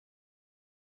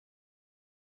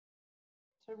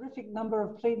Terrific number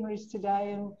of plenaries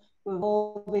today, and we've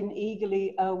all been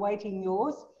eagerly awaiting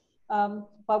yours.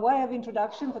 By way of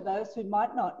introduction, for those who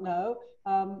might not know,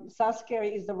 Saskia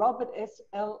is the Robert S.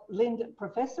 L. Lind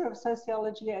Professor of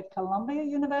Sociology at Columbia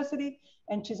University,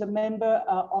 and she's a member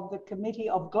of the Committee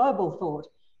of Global Thought,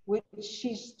 which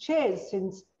she chairs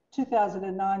since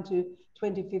 2009 to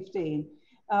 2015.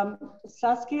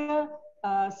 Saskia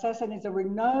Sassen is a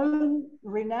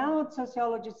renowned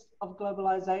sociologist of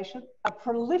globalization, a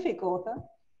prolific author,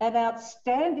 an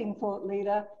outstanding thought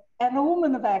leader, and a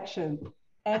woman of action.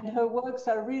 And her works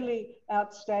are really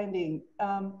outstanding.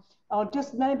 I'll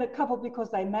just name a couple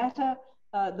because they matter.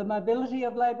 The mobility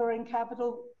of labor and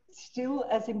capital, still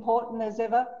as important as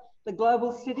ever. The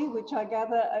global city, which I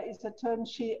gather is a term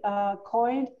she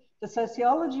coined. The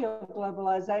sociology of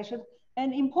globalization.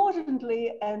 And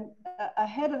importantly, and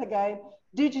ahead of the game,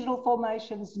 digital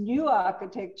formations, new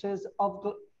architectures of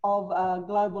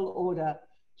global order.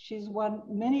 She's won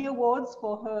many awards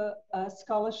for her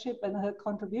scholarship and her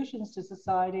contributions to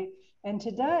society. And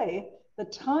today, the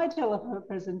title of her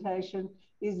presentation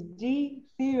is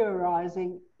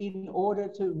De-Theorizing in Order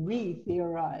to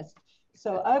Re-Theorize.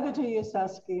 So over to you,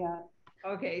 Saskia.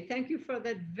 Okay, thank you for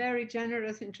that very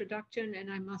generous introduction.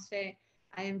 And I must say,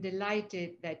 I am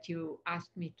delighted that you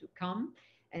asked me to come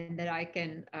and that I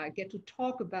can get to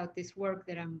talk about this work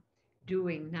that I'm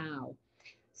doing now.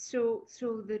 So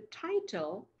the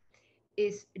title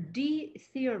is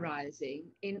De-Theorizing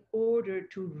in Order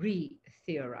to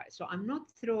Re-Theorize. So I'm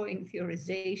not throwing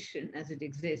theorization as it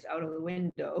exists out of the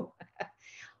window.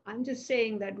 I'm just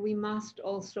saying that we must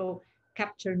also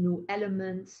capture new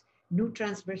elements, new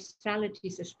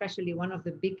transversalities, especially one of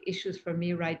the big issues for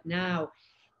me right now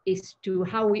is to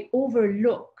how we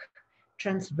overlook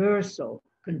transversal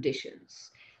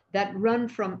conditions that run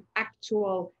from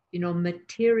actual,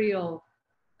 material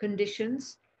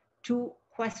conditions to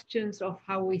questions of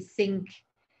how we think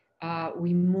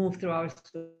we move through our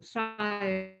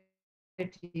societies,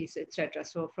 etc.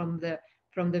 So from the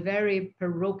very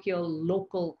parochial,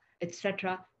 local,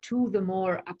 etc., to the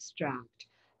more abstract.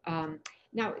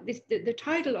 Now, the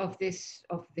title of this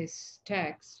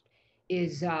text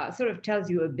is sort of tells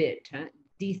you a bit, huh?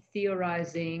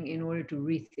 De-theorizing in order to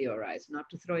re-theorize, not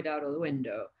to throw it out of the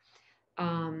window.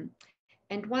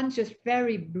 And one just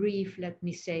very brief, let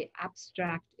me say,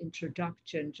 abstract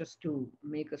introduction, just to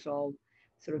make us all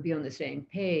sort of be on the same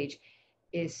page,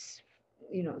 is,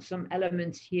 some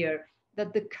elements here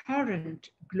that the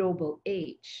current global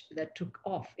age that took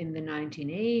off in the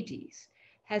 1980s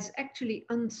has actually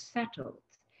unsettled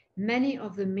many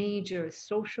of the major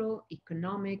social,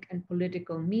 economic, and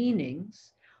political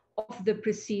meanings of the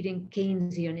preceding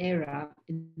Keynesian era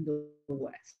in the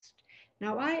West.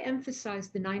 Now, I emphasize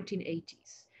the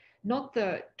 1980s, not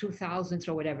the 2000s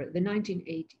or whatever, the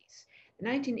 1980s. The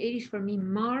 1980s for me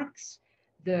marks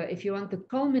if you want, the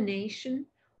culmination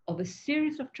of a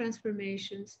series of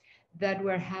transformations that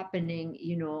were happening,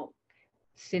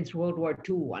 since World War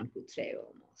II, one could say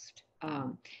almost.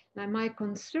 Now, my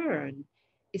concern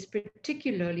is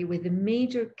particularly with the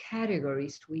major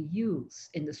categories we use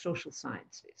in the social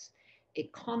sciences: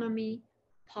 economy,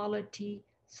 polity,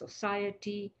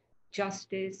 society,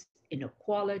 justice,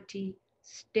 inequality,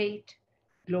 state,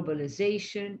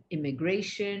 globalization,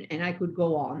 immigration, and I could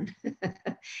go on.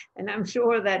 And I'm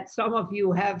sure that some of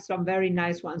you have some very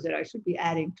nice ones that I should be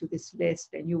adding to this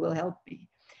list, and you will help me.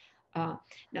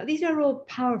 Now, these are all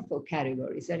powerful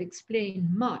categories that explain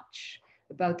much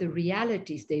about the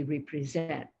realities they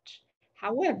represent.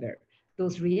 However,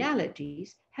 those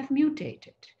realities have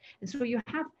mutated. And so you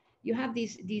have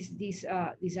these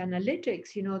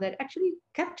analytics, that actually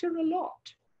capture a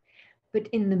lot. But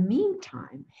in the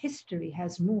meantime, history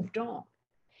has moved on.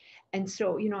 And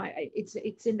so,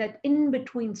 it's in that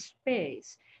in-between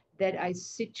space that I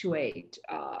situate,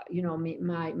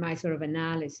 my sort of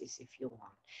analysis, if you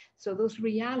want. So those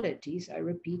realities, I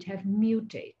repeat, have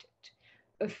mutated.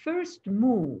 A first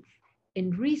move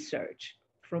in research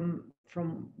from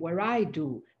where I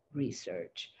do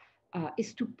research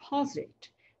is to posit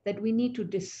that we need to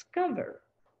discover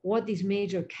what these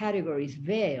major categories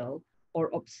veil or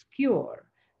obscure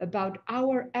about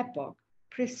our epoch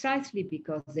precisely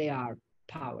because they are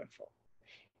powerful.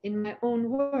 In my own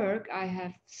work, I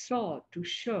have sought to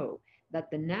show that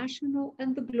the national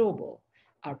and the global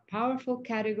are powerful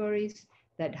categories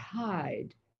that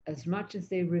hide as much as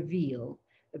they reveal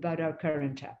about our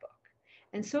current epoch.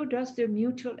 And so does their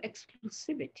mutual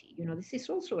exclusivity. This is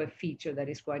also a feature that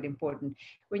is quite important.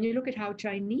 When you look at how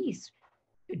Chinese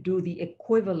do the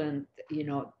equivalent,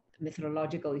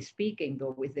 methodologically speaking,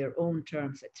 though with their own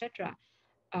terms, etc.,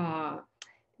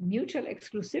 mutual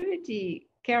exclusivity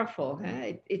careful.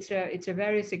 It's a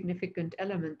very significant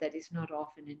element that is not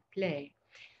often in play.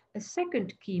 A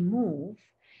second key move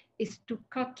is to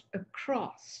cut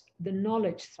across the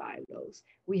knowledge silos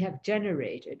we have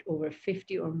generated over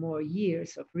 50 or more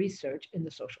years of research in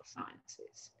the social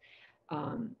sciences.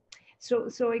 Um,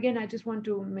 so again, I just want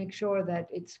to make sure that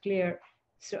it's clear.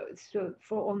 So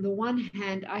for on the one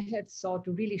hand, I have sought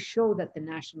to really show that the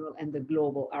national and the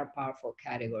global are powerful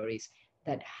categories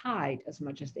that hide as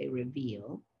much as they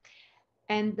reveal,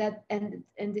 and that and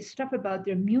this stuff about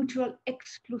their mutual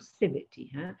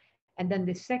exclusivity, huh? And then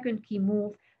the second key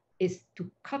move is to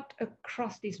cut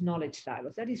across these knowledge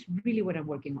silos. That is really what I'm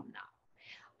working on now.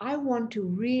 I want to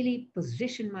really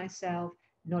position myself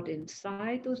not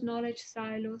inside those knowledge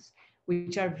silos,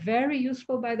 which are very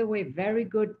useful, by the way, very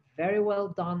good, very well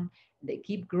done. They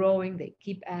keep growing, they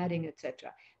keep adding,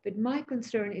 etc. But my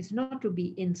concern is not to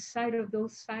be inside of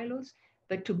those silos,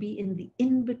 but to be in the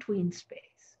in-between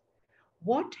space.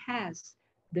 What has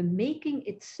the making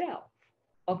itself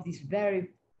of these very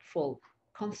full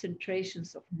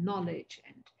concentrations of knowledge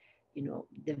and,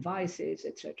 devices,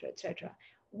 etc.,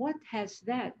 what has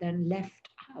that then left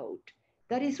out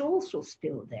that is also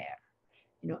still there?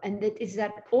 And that is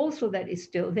that also that is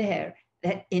still there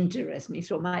that interests me.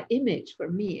 So my image for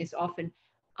me is often,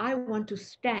 I want to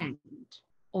stand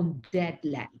on dead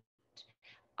land.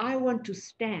 I want to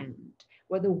stand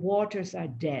where the waters are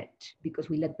dead because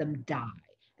we let them die.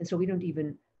 And so we don't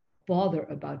even bother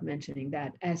about mentioning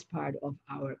that as part of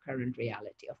our current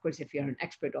reality. Of course, if you're an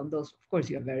expert on those, of course,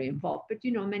 you're very involved, but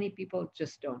many people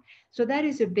just don't. So that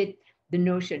is a bit the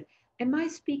notion. Am I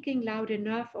speaking loud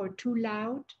enough or too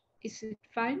loud? Is it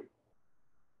fine?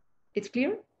 It's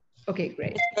clear? Okay,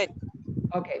 great.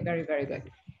 Okay, very, very good.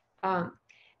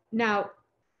 Now,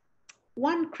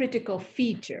 one critical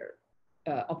feature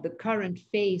of the current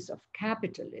phase of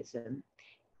capitalism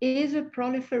is a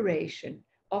proliferation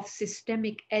of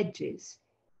systemic edges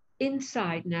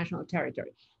inside national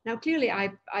territory. Now, clearly,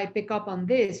 I pick up on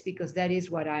this because that is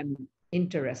what I'm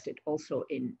interested also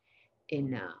in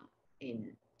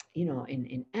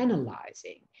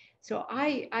analyzing. So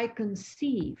I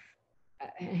conceive.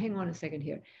 Hang on a second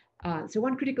here. So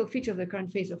one critical feature of the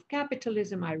current phase of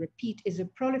capitalism, I repeat, is a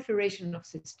proliferation of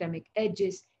systemic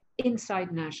edges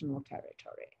inside national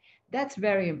territory. That's a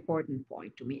very important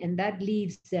point to me. And that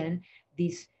leaves then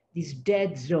these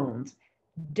dead zones.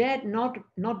 Dead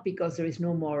not because there is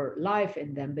no more life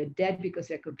in them, but dead because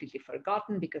they're completely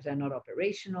forgotten, because they're not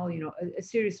operational, a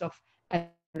series of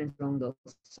elements along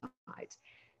those sides.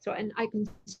 So, and I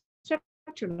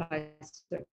conceptualize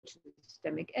such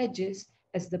systemic edges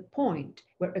as the point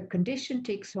where a condition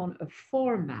takes on a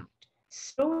format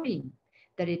so mean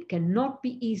that it cannot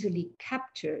be easily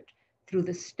captured through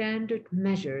the standard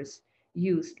measures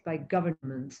used by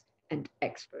governments and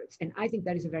experts. And I think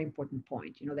that is a very important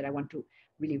point, that I want to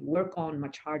really work on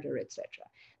much harder, etc.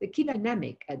 The key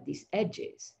dynamic at these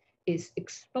edges is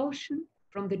expulsion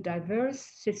from the diverse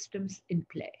systems in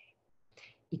play.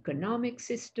 Economic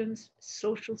systems,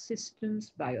 social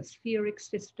systems, biospheric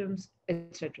systems,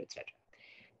 etc., etc.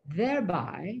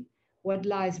 Thereby, what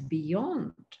lies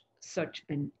beyond such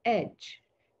an edge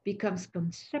becomes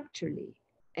conceptually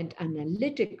and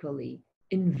analytically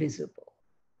invisible,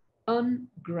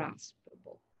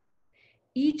 ungraspable.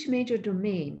 Each major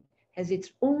domain has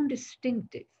its own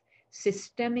distinctive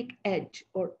systemic edge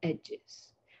or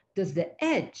edges. Thus, the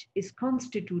edge is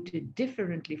constituted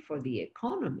differently for the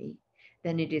economy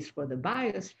than it is for the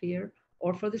biosphere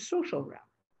or for the social realm.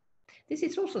 This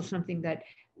is also something that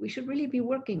we should really be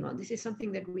working on. This is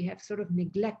something that we have sort of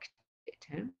neglected.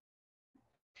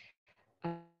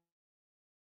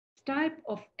 This type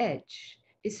of edge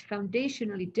is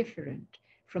foundationally different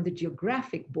from the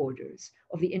geographic borders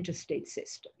of the interstate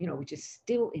system, which is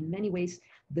still in many ways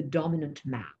the dominant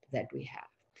map that we have.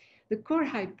 The core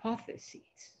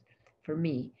hypothesis for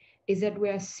me is that we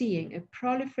are seeing a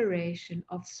proliferation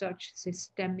of such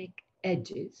systemic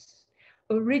edges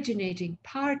originating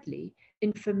partly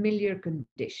in familiar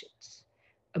conditions.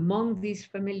 Among these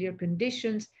familiar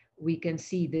conditions, we can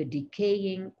see the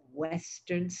decaying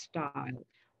Western style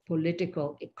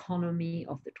political economy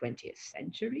of the 20th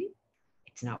century.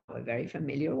 It's now a very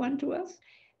familiar one to us.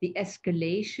 The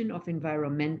escalation of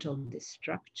environmental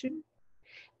destruction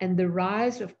and the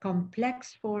rise of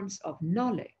complex forms of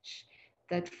knowledge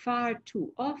that far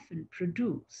too often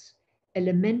produce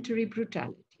elementary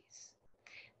brutalities.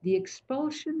 The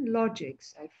expulsion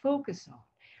logics I focus on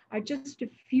are just a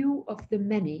few of the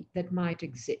many that might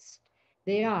exist.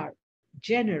 They are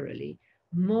generally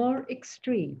more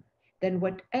extreme than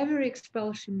whatever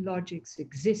expulsion logics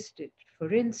existed,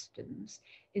 for instance,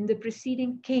 in the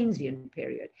preceding Keynesian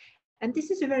period. And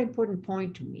this is a very important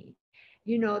point to me.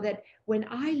 You know, that when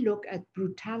I look at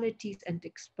brutalities and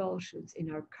expulsions in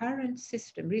our current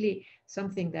system, really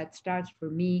something that starts for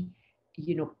me,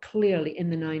 you know, clearly in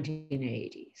the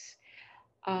 1980s.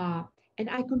 Uh, and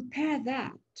I compare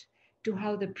that to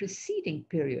how the preceding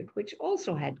period, which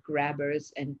also had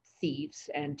grabbers and thieves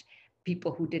and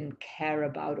people who didn't care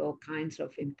about all kinds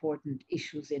of important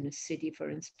issues in a city,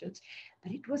 for instance,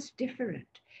 but it was different.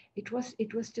 It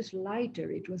was just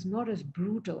lighter. It was not as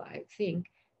brutal, I think,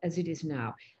 as it is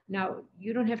now. Now,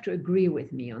 you don't have to agree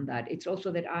with me on that. It's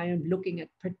also that I am looking at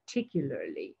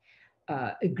particularly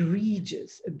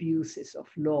egregious abuses of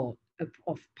law,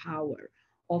 of power,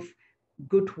 of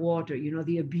good water, you know,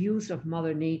 the abuse of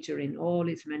Mother Nature in all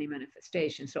its many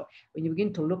manifestations. So when you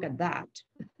begin to look at that,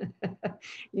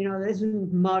 you know, there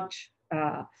isn't much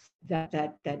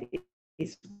that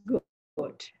is good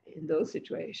in those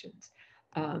situations.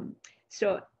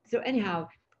 So anyhow,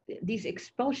 these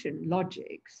expulsion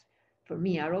logics for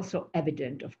me are also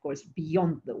evident, of course,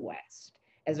 beyond the West,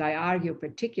 as I argue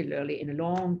particularly in a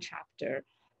long chapter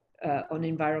on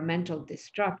environmental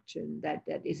destruction that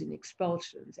is in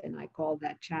expulsions. And I call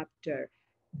that chapter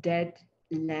Dead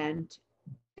Land,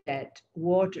 Dead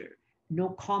Water. No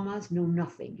commas, no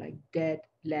nothing, like dead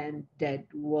land, dead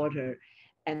water.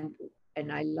 And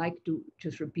and I like to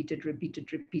just repeat it, repeat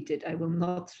it, repeat it. I will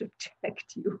not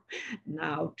subject you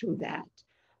now to that.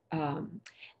 Um,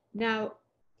 Now,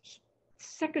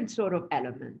 second sort of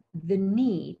element, the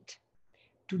need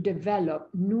to develop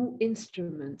new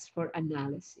instruments for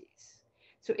analysis.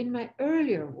 So in my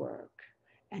earlier work,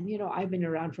 and you know, I've been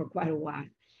around for quite a while,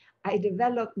 I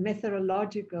developed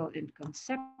methodological and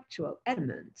conceptual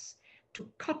elements to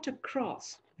cut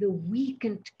across the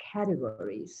weakened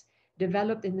categories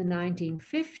developed in the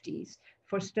 1950s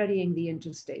for studying the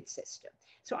interstate system.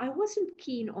 So I wasn't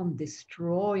keen on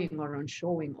destroying or on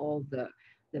showing all the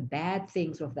bad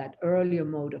things of that earlier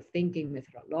mode of thinking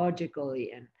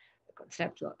methodologically and the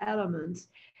conceptual elements,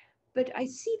 but I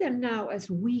see them now as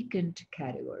weakened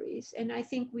categories. And I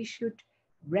think we should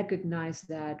recognize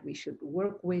that, we should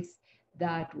work with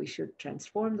that, we should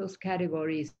transform those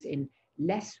categories in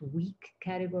less weak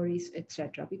categories,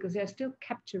 etc., because they're still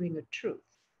capturing a truth.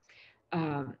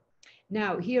 Um,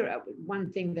 Now, here,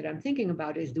 one thing that I'm thinking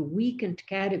about is the weakened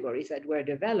categories that were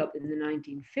developed in the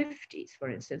 1950s, for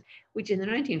instance, which in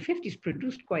the 1950s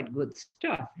produced quite good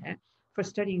stuff for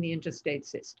studying the interstate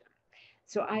system.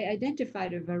 So I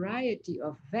identified a variety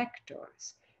of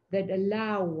vectors that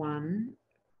allow one,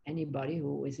 anybody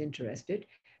who is interested,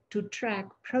 to track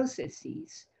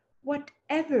processes,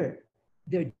 whatever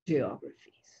their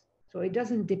geographies. So it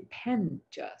doesn't depend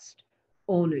just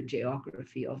on a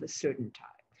geography of a certain type.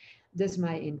 Thus,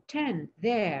 my intent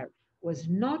there was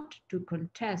not to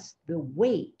contest the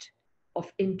weight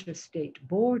of interstate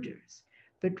borders,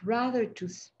 but rather to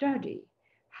study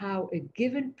how a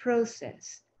given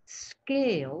process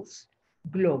scales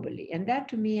globally. And that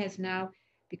to me has now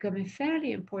become a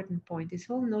fairly important point, this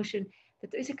whole notion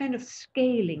that there is a kind of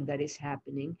scaling that is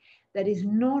happening that is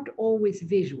not always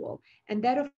visual. And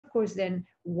that, of course, then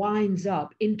winds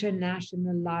up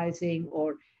internationalizing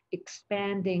or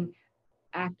expanding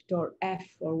act or F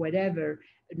or whatever,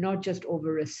 not just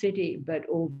over a city, but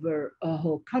over a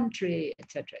whole country,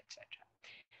 etc., etc.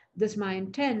 Thus, my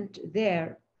intent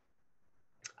there,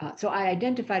 so I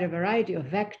identified a variety of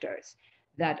vectors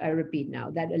that I repeat now,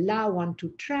 that allow one to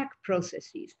track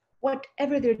processes,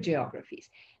 whatever their geographies.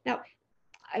 Now,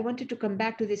 I wanted to come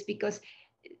back to this because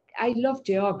I love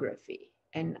geography,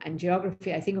 and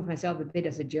geography, I think of myself a bit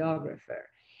as a geographer,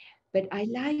 but I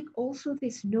like also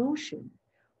this notion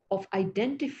of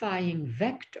identifying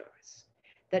vectors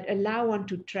that allow one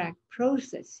to track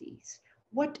processes,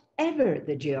 whatever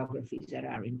the geographies that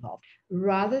are involved,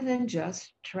 rather than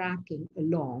just tracking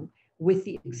along with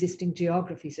the existing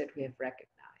geographies that we have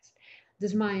recognized.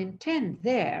 Thus, my intent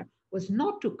there was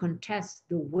not to contest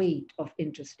the weight of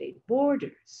interstate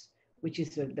borders, which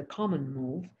is the common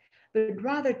move, but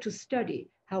rather to study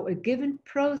how a given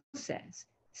process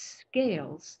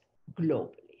scales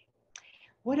globally.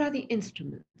 What are the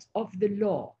instruments of the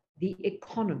law, the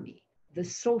economy, the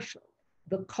social,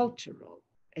 the cultural,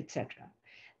 etc.,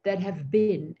 that have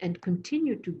been and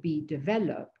continue to be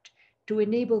developed to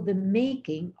enable the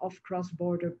making of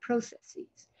cross-border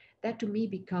processes? That to me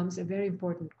becomes a very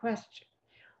important question.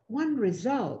 One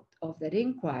result of that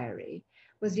inquiry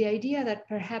was the idea that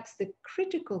perhaps the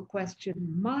critical question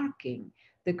marking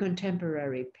the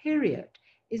contemporary period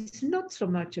is not so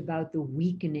much about the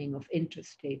weakening of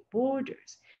interstate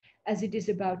borders as it is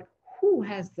about who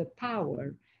has the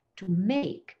power to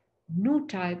make new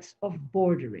types of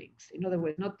borderings. In other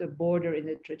words, not the border in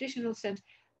the traditional sense,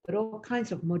 but all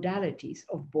kinds of modalities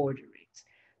of borderings.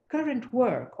 Current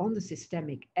work on the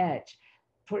systemic edge,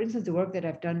 for instance, the work that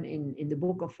I've done in the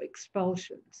book of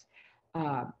expulsions,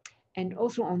 uh, and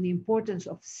also on the importance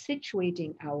of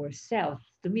situating ourselves.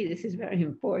 To me, this is very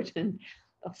important,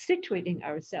 of situating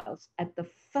ourselves at the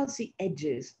fuzzy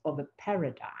edges of a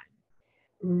paradigm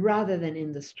rather than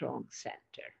in the strong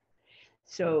center.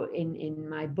 So in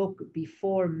my book,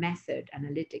 Before Method,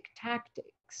 Analytic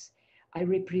Tactics, I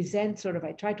represent sort of,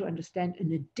 I try to understand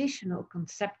an additional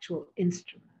conceptual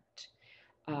instrument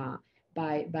uh,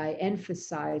 by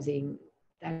emphasizing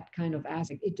that kind of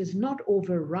aspect. It does not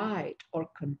override or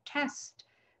contest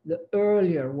the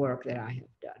earlier work that I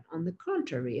have done. On the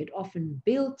contrary, it often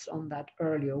builds on that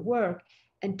earlier work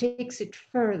and takes it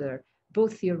further,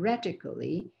 both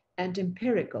theoretically and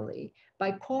empirically,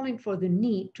 by calling for the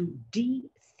need to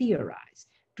de-theorize,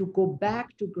 to go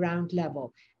back to ground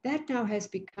level. That now has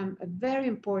become a very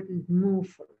important move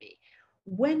for me.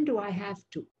 When do I have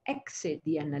to exit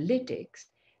the analytics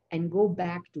and go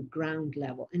back to ground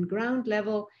level? And ground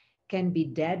level can be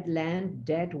dead land,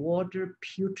 dead water,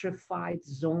 putrefied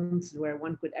zones where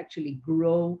one could actually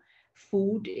grow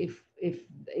food if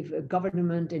a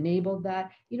government enabled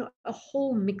that. You know, a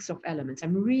whole mix of elements.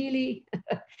 I'm really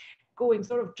going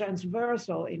sort of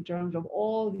transversal in terms of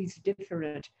all these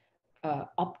different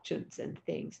options and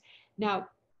things. Now,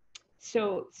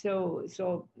 so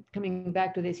coming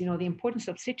back to this, you know, the importance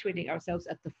of situating ourselves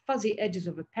at the fuzzy edges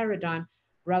of a paradigm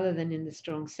rather than in the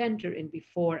strong center in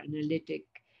before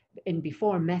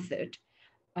method,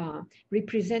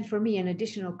 represent for me an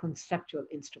additional conceptual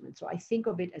instrument. So I think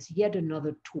of it as yet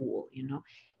another tool, you know.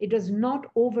 It does not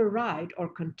override or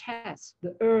contest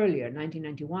the earlier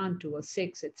 1991,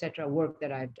 206, etc. work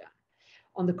that I've done.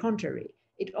 On the contrary,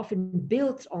 it often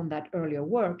builds on that earlier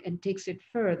work and takes it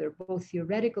further, both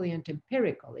theoretically and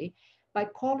empirically, by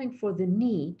calling for the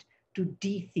need to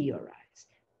de-theorize,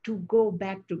 to go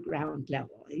back to ground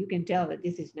level. You can tell that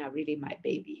this is now really my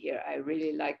baby here. I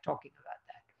really like talking about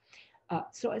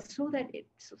that.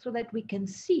 So that we can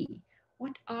see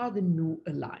what are the new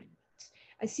alignments.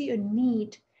 I see a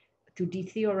need to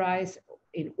de-theorize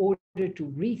in order to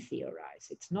re-theorize.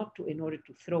 It's not in order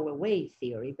to throw away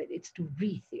theory, but it's to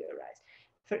re-theorize.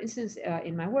 For instance,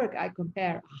 in my work, I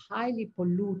compare a highly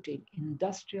polluting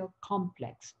industrial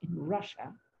complex in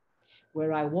Russia,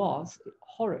 where I was,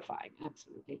 horrifying,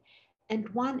 absolutely, and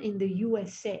one in the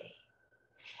USA,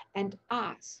 and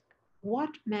ask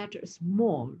what matters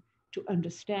more to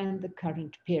understand the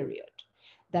current period.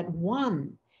 That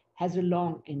one has a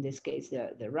long, in this case,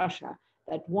 the Russia,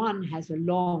 that one has a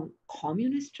long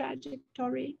communist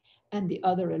trajectory and the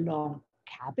other a long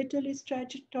capitalist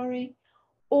trajectory,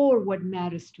 or what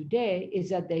matters today is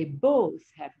that they both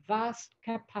have vast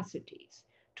capacities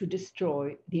to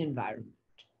destroy the environment.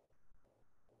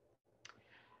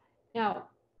 Now,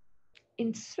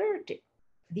 inserting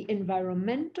the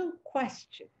environmental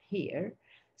question here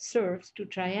serves to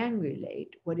triangulate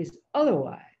what is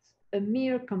otherwise a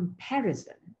mere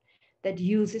comparison that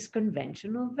uses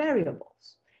conventional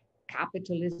variables,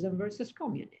 capitalism versus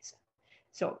communism.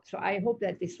 So I hope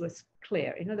that this was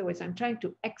clear. In other words, I'm trying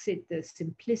to exit the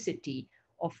simplicity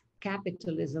of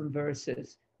capitalism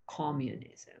versus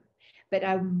communism. But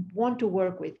I want to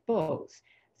work with both.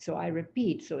 So I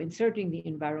repeat, so inserting the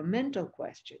environmental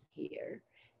question here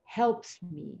helps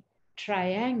me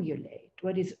triangulate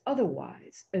what is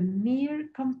otherwise a mere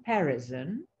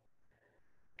comparison,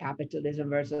 capitalism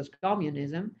versus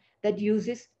communism, that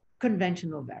uses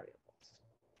conventional variables.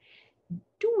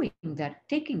 Doing that,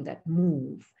 taking that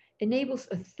move, enables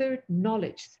a third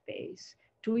knowledge space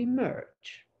to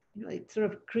emerge. You know, it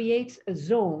sort of creates a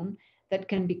zone that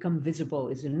can become visible,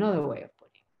 is another way of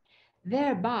putting it.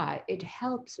 Thereby, it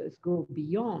helps us go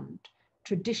beyond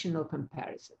traditional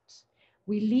comparisons.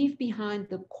 We leave behind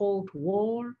the Cold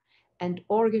War and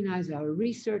organize our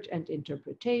research and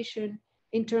interpretation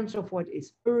in terms of what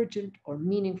is urgent or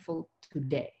meaningful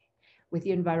today, with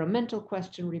the environmental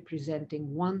question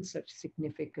representing one such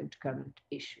significant current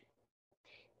issue.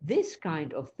 This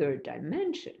kind of third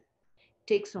dimension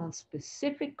takes on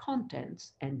specific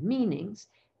contents and meanings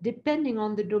depending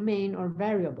on the domain or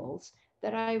variables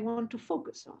that I want to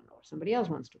focus on or somebody else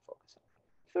wants to focus on.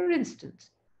 For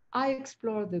instance, I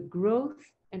explore the growth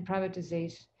and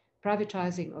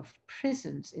privatizing of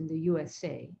prisons in the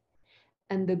USA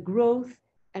and the growth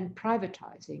and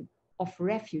privatizing of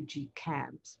refugee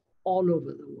camps all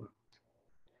over the world.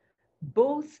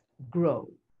 Both grow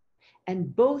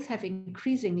and both have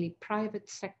increasingly private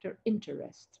sector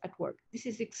interests at work. This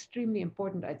is extremely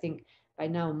important. I think by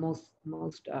now most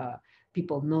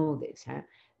people know this,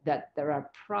 that there are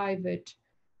private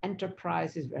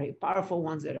enterprises, very powerful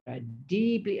ones that are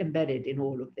deeply embedded in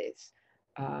all of this.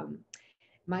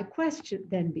 My question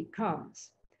then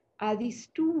becomes, are these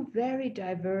two very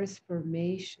diverse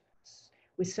formations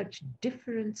with such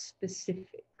different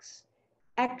specifics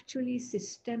actually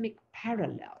systemic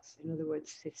parallels? In other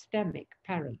words, systemic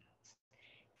parallels,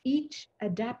 each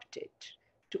adapted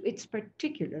to its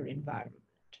particular environment.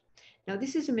 Now,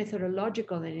 this is a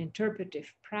methodological and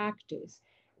interpretive practice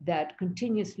that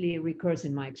continuously recurs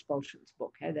in my expulsions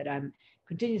book, that I'm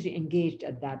continuously engaged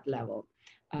at that level.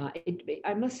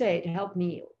 I must say, it helped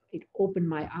me, it opened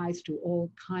my eyes to all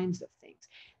kinds of things.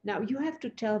 Now, you have to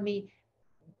tell me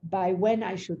by when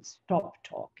I should stop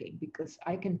talking, because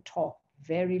I can talk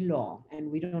very long and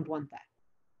we don't want that.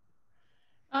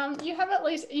 You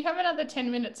have another 10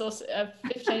 minutes or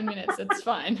 15 minutes. It's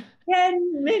fine.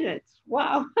 10 minutes.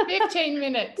 Wow. 15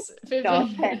 minutes. 15 No,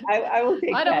 minutes. I will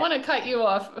take I don't want to cut you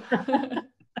off.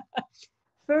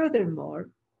 Furthermore,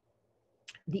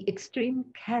 the extreme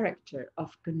character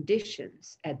of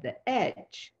conditions at the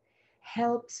edge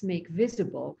helps make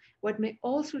visible what may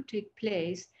also take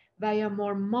place via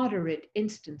more moderate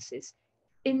instances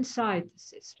inside the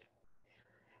system.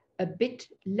 A bit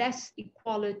less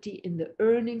equality in the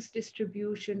earnings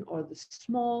distribution or the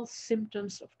small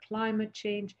symptoms of climate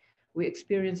change we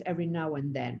experience every now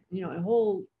and then, a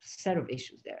whole set of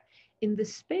issues there. In the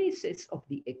spaces of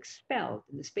the expelled,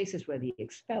 in the spaces where the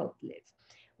expelled live,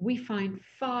 we find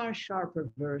far sharper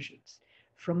versions,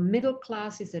 from middle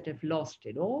classes that have lost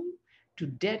it all to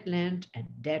dead land and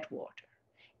dead water.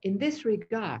 In this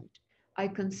regard, I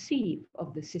conceive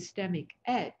of the systemic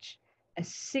edge as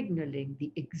signaling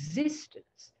the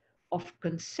existence of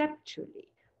conceptually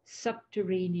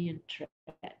subterranean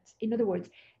trends. In other words,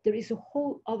 there is a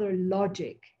whole other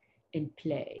logic in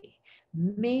play,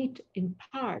 made in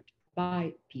part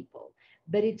by people,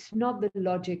 but it's not the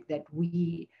logic that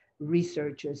we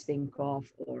researchers think of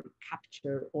or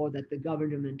capture, or that the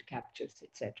government captures,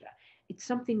 etc. It's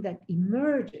something that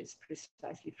emerges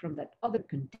precisely from that other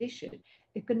condition,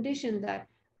 a condition that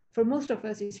for most of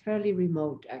us is fairly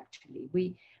remote, actually.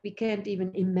 We can't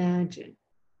even imagine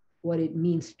what it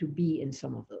means to be in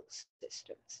some of those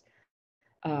systems.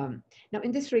 Now,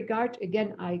 in this regard,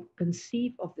 again, I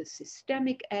conceive of the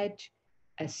systemic edge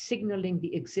as signaling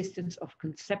the existence of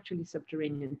conceptually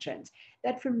subterranean trends.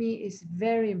 That for me is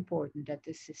very important, that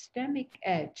the systemic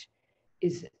edge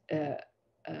is,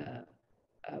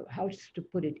 how to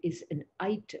put it, is an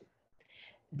item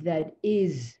that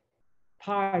is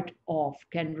part of,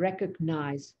 can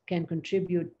recognize, can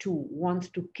contribute to, wants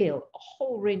to kill a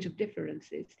whole range of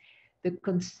differences, the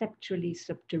conceptually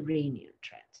subterranean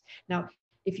trends. Now,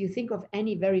 if you think of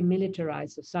any very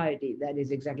militarized society, that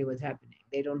is exactly what's happening.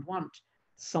 They don't want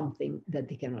something that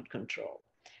they cannot control.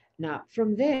 Now,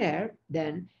 from there,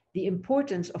 then, the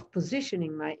importance of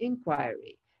positioning my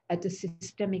inquiry at the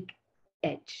systemic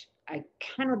edge. I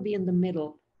cannot be in the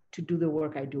middle to do the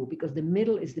work I do, because the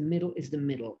middle is the middle is the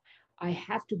middle. I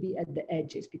have to be at the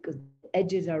edges, because the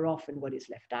edges are often what is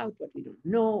left out, what we don't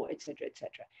know, etc., etc.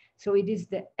 So it is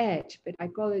the edge, but I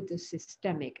call it the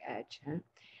systemic edge,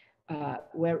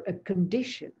 where a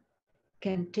condition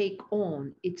can take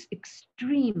on its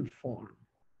extreme form,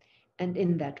 and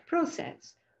in that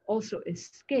process also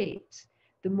escapes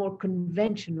the more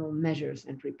conventional measures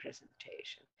and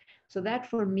representation. So that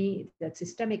for me, that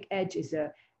systemic edge is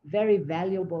a very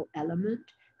valuable element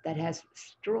that has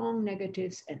strong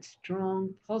negatives and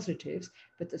strong positives,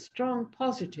 but the strong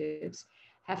positives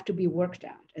have to be worked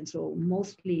out. And so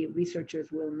mostly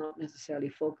researchers will not necessarily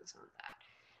focus on that.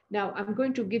 Now I'm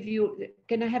going to give you,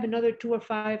 can I have another 2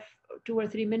 or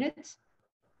 3 minutes?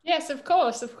 Yes, of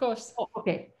course, of course. Oh,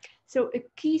 okay. So a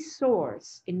key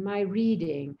source in my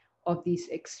reading of these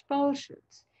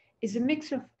expulsions is a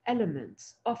mix of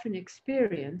elements often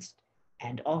experienced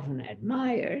and often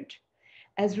admired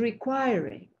as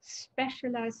requiring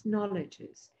specialized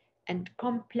knowledges and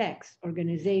complex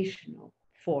organizational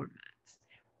formats.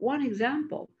 One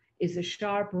example is a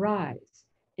sharp rise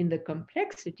in the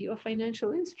complexity of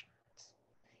financial instruments.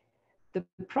 The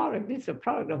product is a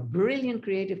product of brilliant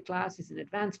creative classes in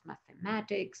advanced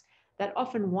mathematics that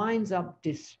often winds up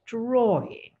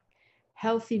destroying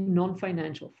healthy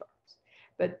non-financial firms.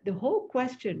 But the whole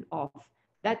question of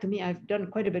that, to me, I've done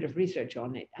quite a bit of research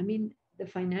on it. I mean, the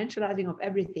financializing of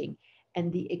everything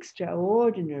and the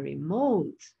extraordinary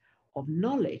modes of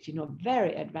knowledge,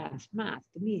 very advanced math.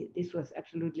 To me, this was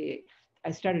absolutely,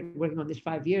 I started working on this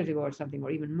 5 years ago or something,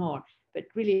 or even more, but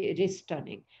really it is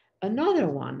stunning. Another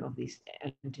one of these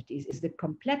entities is the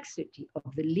complexity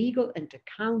of the legal and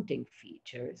accounting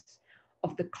features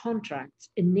of the contracts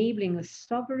enabling a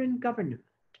sovereign government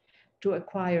to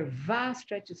acquire vast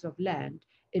stretches of land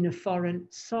in a foreign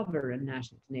sovereign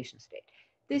nation state.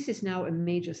 This is now a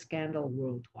major scandal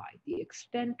worldwide, the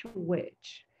extent to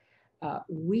which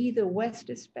we, the West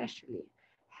especially,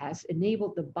 has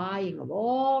enabled the buying of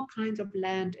all kinds of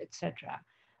land, etc.,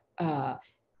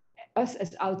 us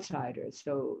as outsiders.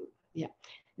 So, yeah.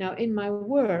 Now, in my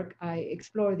work, I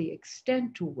explore the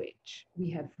extent to which we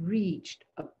have reached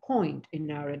a point in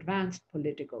our advanced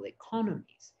political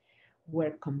economies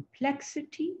where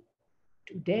complexity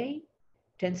today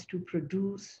tends to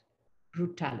produce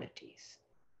brutalities.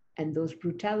 And those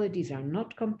brutalities are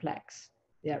not complex,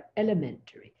 they are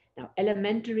elementary. Now,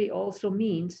 elementary also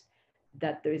means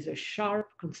that there is a sharp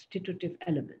constitutive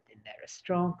element in there, a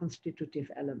strong constitutive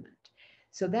element.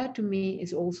 So that to me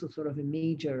is also sort of a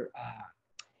major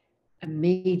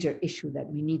issue that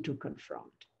we need to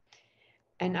confront.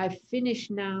 And I finish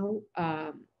now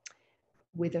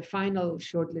with a final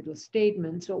short little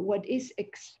statement. So what is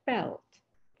expelled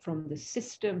from the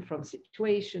system, from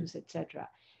situations, etc.,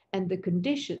 and the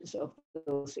conditions of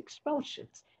those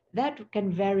expulsions, that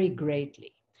can vary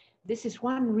greatly. This is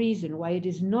one reason why it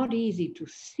is not easy to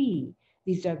see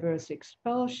these diverse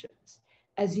expulsions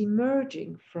as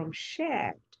emerging from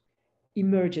shared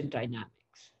emergent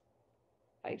dynamics.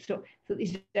 Right? So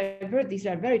these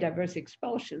are very diverse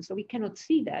expulsions, so we cannot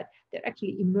see that. They're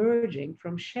actually emerging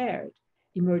from shared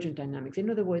emergent dynamics. In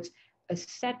other words, a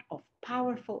set of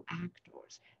powerful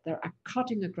actors that are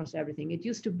cutting across everything. It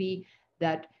used to be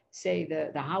that, say,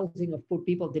 the housing of poor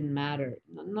people didn't matter.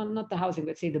 Not the housing,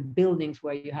 but say the buildings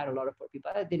where you had a lot of poor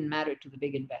people. That didn't matter to the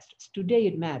big investors. Today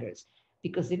it matters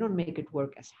because they don't make it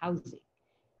work as housing.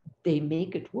 They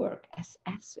make it work as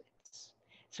assets.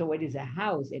 So what is a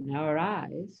house in our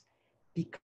eyes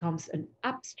becomes an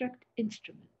abstract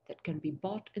instrument that can be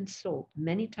bought and sold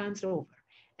many times over.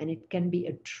 And it can be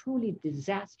a truly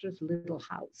disastrous little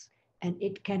house. And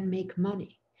it can make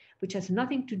money, which has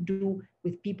nothing to do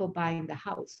with people buying the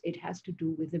house. It has to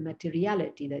do with the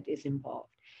materiality that is involved.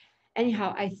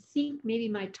 Anyhow, I think maybe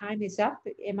my time is up.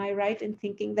 Am I right in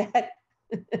thinking that?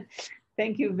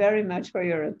 Thank you very much for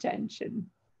your attention.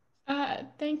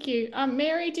 Thank you.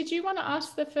 Mary, did you want to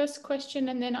ask the first question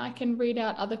and then I can read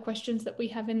out other questions that we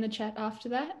have in the chat after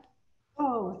that?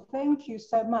 Oh, thank you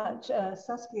so much,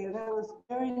 Saskia. That was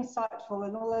very insightful,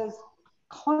 and all those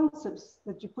concepts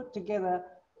that you put together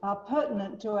are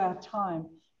pertinent to our time.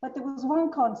 But there was one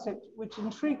concept which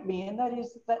intrigued me, and that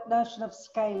is that notion of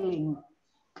scaling.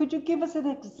 Could you give us an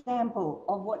example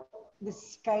of what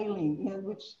this scaling,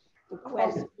 which the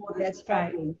cross-border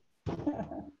scaling?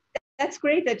 Right. That's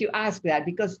great that you ask that,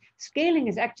 because scaling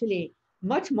is actually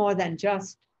much more than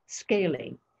just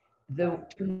scaling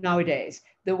nowadays,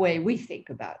 the way we think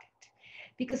about it.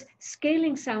 Because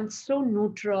scaling sounds so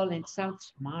neutral and it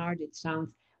sounds smart. It sounds,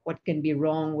 what can be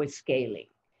wrong with scaling?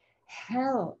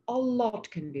 Hell, a lot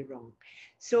can be wrong.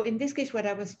 So in this case, what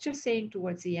I was just saying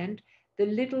towards the end, the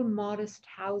little modest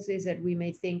houses that we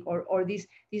may think, or these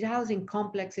housing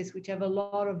complexes which have a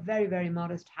lot of very, very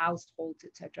modest households,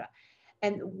 etc.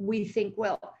 And we think,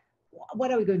 well,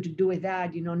 what are we going to do with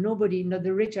that? Nobody,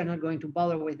 the rich are not going to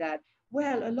bother with that.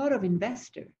 Well, a lot of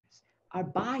investors are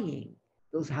buying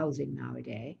those housing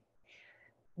nowadays.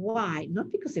 Why?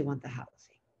 Not because they want the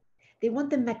housing. They want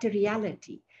the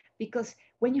materiality. Because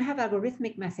when you have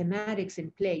algorithmic mathematics in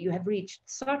play, you have reached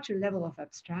such a level of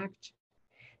abstraction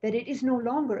that it is no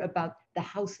longer about the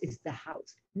house is the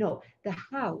house. No, the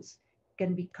house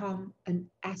can become an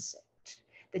asset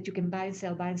that you can buy and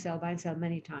sell, buy and sell, buy and sell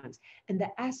many times. And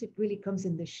the asset really comes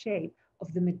in the shape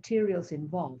of the materials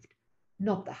involved,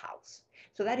 not the house.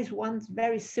 So that is one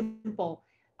very simple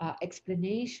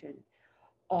explanation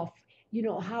of,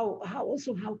 how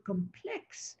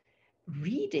complex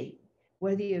reading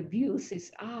where the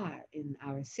abuses are in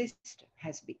our system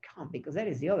has become, because that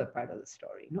is the other part of the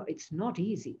story. No, it's not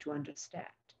easy to understand.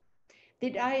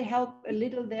 Did I help a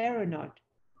little there or not?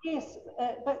 Yes,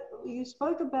 but you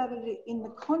spoke about it in the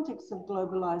context of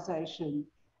globalization.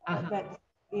 And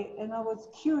I was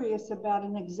curious about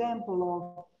an example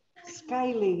of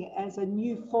scaling as a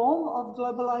new form of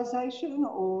globalization,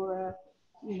 or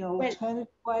alternative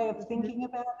way of thinking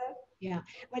about it. Yeah.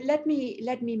 Well, let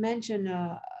me mention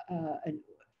a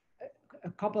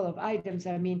couple of items.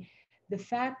 I mean, the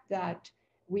fact that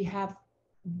we have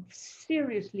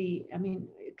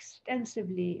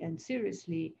extensively and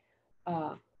seriously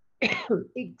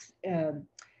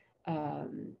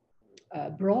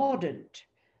broadened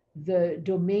the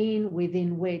domain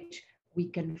within which we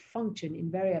can function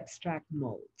in very abstract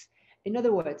modes. In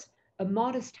other words, a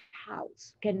modest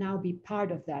house can now be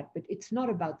part of that, but it's not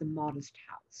about the modest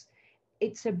house.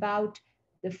 It's about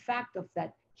the fact of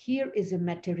that here is a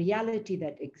materiality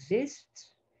that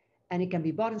exists, and it can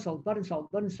be bought and sold, bought and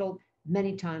sold, bought and sold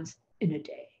many times in a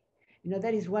day. You know,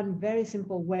 that is one very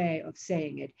simple way of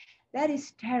saying it. That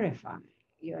is terrifying,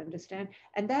 you understand?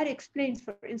 And that explains,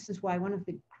 for instance, why one of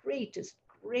the greatest,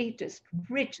 richest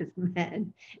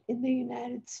men in the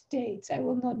United States, I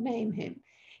will not name him,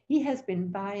 he has been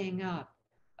buying up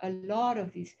a lot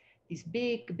of these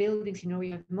big buildings. You know,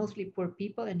 you have mostly poor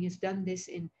people, and he's done this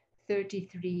in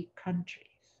 33 countries.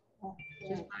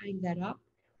 Just buying that up.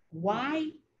 Why?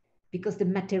 Because the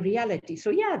materiality. So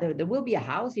yeah, there will be a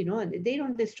house, you know, and they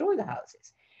don't destroy the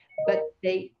houses, but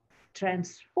they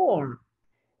transform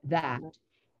that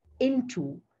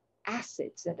into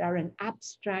assets that are an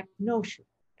abstract notion.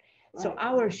 Right. So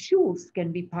our shoes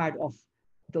can be part of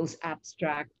those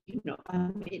abstract, you know, I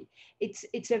mean, it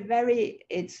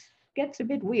gets a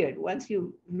bit weird. Once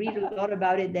you read a lot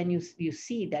about it, then you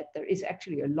see that there is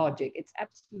actually a logic. It's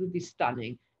absolutely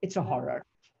stunning. It's a horror.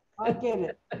 I get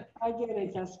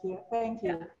it, Saskia. Thank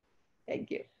you. Yeah.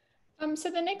 Thank you. So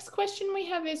the next question we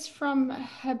have is from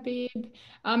Habib.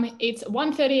 It's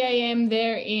 1:30 a.m.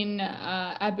 there in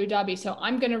Abu Dhabi. So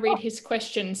I'm going to read his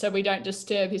question so we don't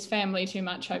disturb his family too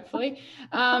much, hopefully.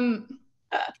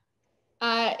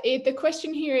 The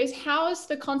question here is, how is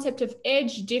the concept of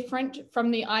edge different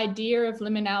from the idea of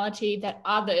liminality that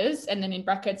others, and then in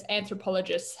brackets,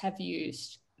 anthropologists have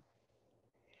used?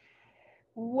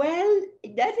 Well,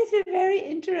 that is a very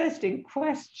interesting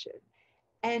question.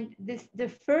 And the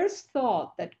first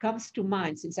thought that comes to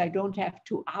mind, since I don't have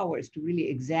 2 hours to really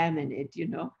examine it, you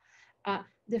know,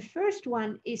 the first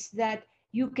one is that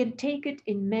you can take it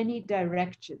in many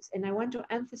directions. And I want to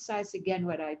emphasize again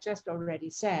what I just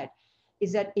already said,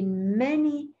 is that in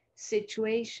many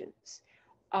situations,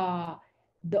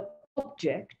 the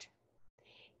object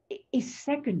is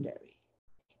secondary.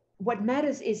 What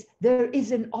matters is there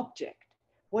is an object.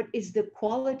 What is the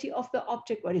quality of the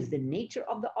object? What is the nature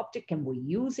of the object? Can we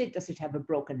use it? Does it have a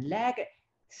broken leg?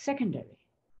 Secondary.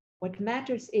 What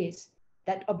matters is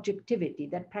that objectivity,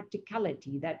 that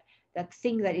practicality, that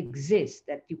thing that exists,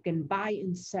 that you can buy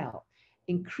and sell.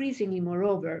 Increasingly,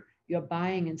 moreover, you're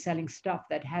buying and selling stuff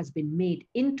that has been made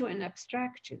into an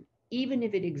abstraction, even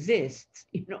if it exists,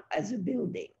 you know, as a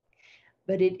building.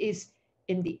 But it is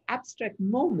in the abstract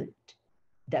moment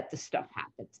that the stuff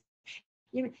happens.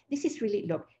 You know, this is really,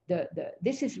 look,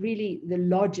 this is really the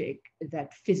logic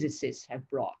that physicists have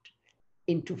brought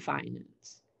into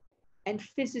finance. And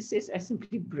physicists are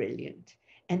simply brilliant.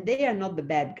 And they are not the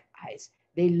bad guys.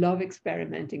 They love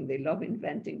experimenting. They love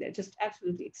inventing. They're just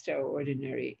absolutely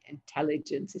extraordinary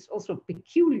intelligences, also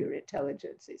peculiar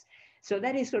intelligences. So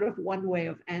that is sort of one way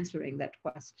of answering that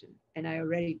question. And I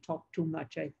already talked too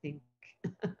much, I think.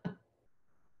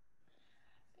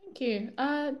 Thank you.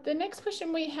 The next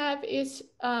question we have is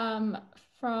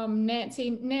from Nancy.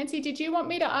 Nancy, did you want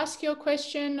me to ask your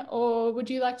question, or would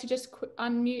you like to just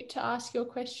unmute to ask your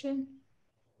question?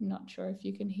 I'm not sure if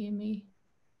you can hear me.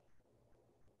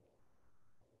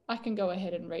 I can go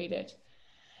ahead and read it.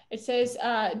 It says,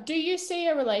 do you see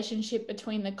a relationship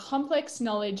between the complex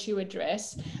knowledge you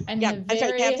address and the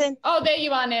various... Sassen? Oh, there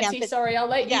you are, Nancy. Sassen. Sorry, I'll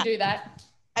let you do that.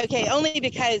 Okay, only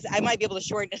because I might be able to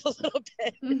shorten it a little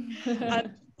bit.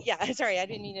 Yeah, sorry, I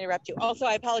didn't mean to interrupt you. Also,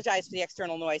 I apologize for the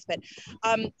external noise, but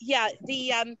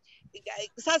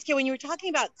Saskia, when you were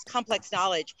talking about complex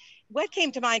knowledge, what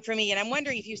came to mind for me, and I'm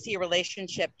wondering if you see a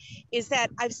relationship, is that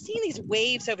I've seen these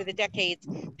waves over the decades,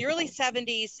 the early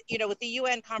 70s, you know, with the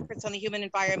UN Conference on the Human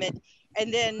Environment,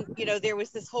 and then, you know, there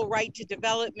was this whole right to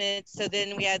development. So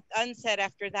then we had UNCED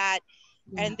after that.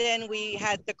 And then we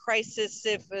had the crisis,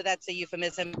 if that's a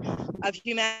euphemism, of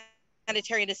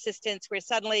humanitarian assistance, where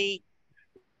suddenly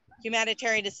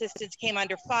humanitarian assistance came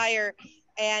under fire.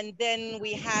 And then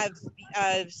we have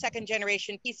second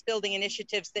generation peace building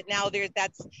initiatives that now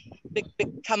that's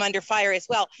become under fire as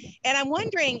well. And I'm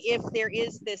wondering if there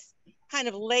is this kind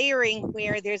of layering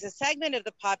where there's a segment of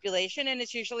the population, and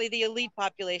it's usually the elite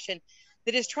population,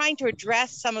 that is trying to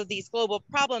address some of these global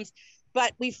problems.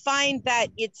 But we find that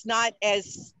it's not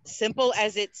as simple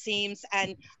as it seems,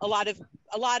 and a lot of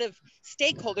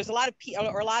stakeholders, a lot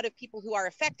of people who are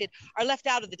affected are left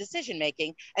out of the decision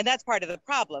making, and that's part of the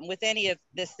problem with any of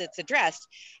this that's addressed.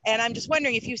 And I'm just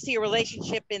wondering if you see a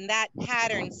relationship in that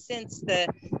pattern since the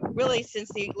late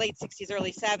 60s,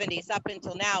 early 70s up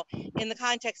until now, in the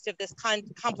context of this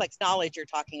complex knowledge you're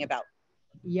talking about.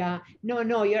 Yeah,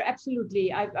 no, you're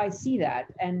absolutely, I see that.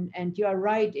 And you are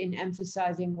right in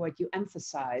emphasizing what you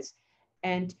emphasize.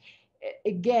 And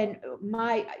again,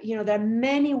 there are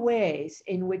many ways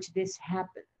in which this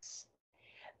happens.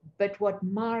 But what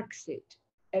marks it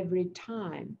every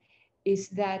time is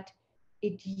that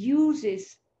it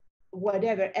uses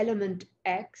whatever element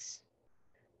X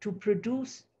to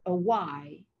produce a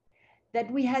Y that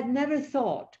we had never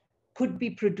thought could be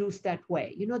produced that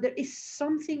way. You know, there is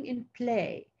something in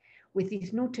play with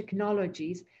these new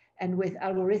technologies and with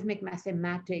algorithmic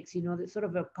mathematics, you know, the sort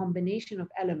of a combination of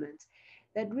elements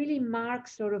that really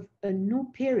marks sort of a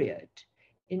new period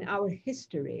in our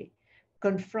history,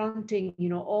 confronting, you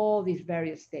know, all these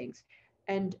various things.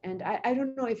 And I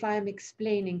don't know if I am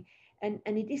explaining, and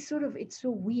it is sort of, it's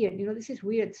so weird, you know, this is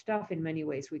weird stuff in many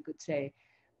ways, we could say.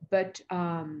 But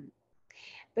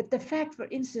the fact, for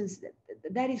instance,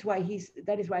 that is why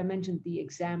I mentioned the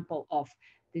example of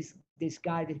this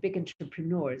guy, this big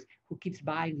entrepreneurs who keeps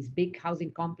buying these big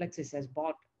housing complexes, has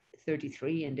bought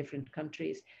 33 in different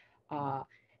countries.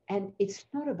 And it's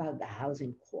not about the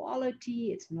housing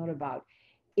quality. It's not about,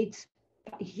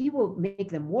 he will make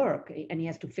them work, and he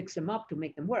has to fix them up to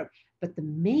make them work. But the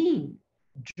main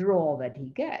draw that he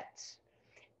gets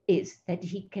is that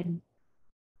he can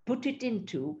put it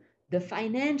into the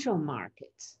financial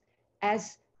markets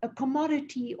as a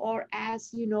commodity, or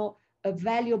as, you know, a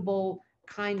valuable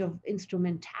kind of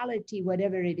instrumentality,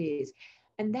 whatever it is.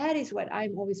 And that is what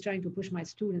I'm always trying to push my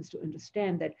students to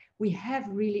understand, that we have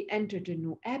really entered a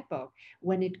new epoch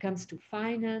when it comes to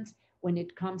finance, when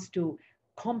it comes to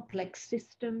complex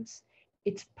systems.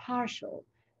 It's partial,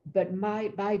 but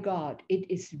by God, it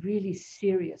is really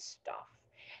serious stuff.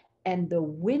 And the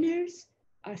winners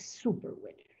are super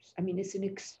winners. I mean, it's an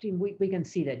extreme, we can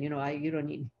see that, you know, you don't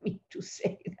need me to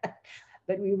say that,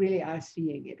 but we really are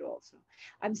seeing it also.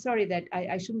 I'm sorry that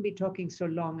I shouldn't be talking so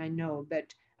long, I know,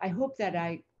 but I hope that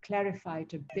I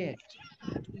clarified a bit.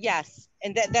 Yes,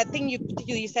 and that thing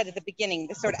you said at the beginning,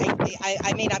 the sort of,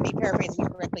 I may not be paraphrasing you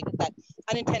correctly, but that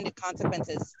unintended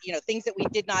consequences, you know, things that we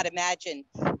did not imagine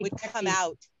would come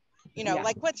out. You know,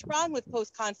 like what's wrong with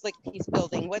post-conflict peace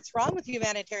building? What's wrong with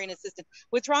humanitarian assistance?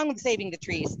 What's wrong with saving the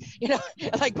trees? You know,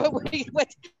 like but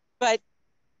at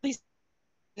least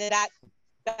that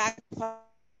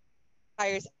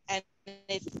backfires, and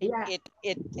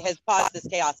it has caused this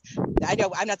chaos. I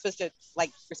know I'm not supposed to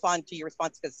like respond to your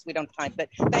response because we don't have time, but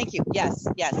thank you. Yes,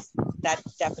 that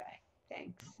definitely.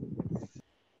 Thanks.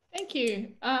 Thank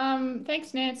you.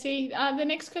 Thanks, Nancy. The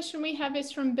next question we have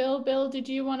is from Bill. Bill, did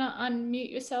you want to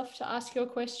unmute yourself to ask your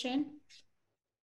question?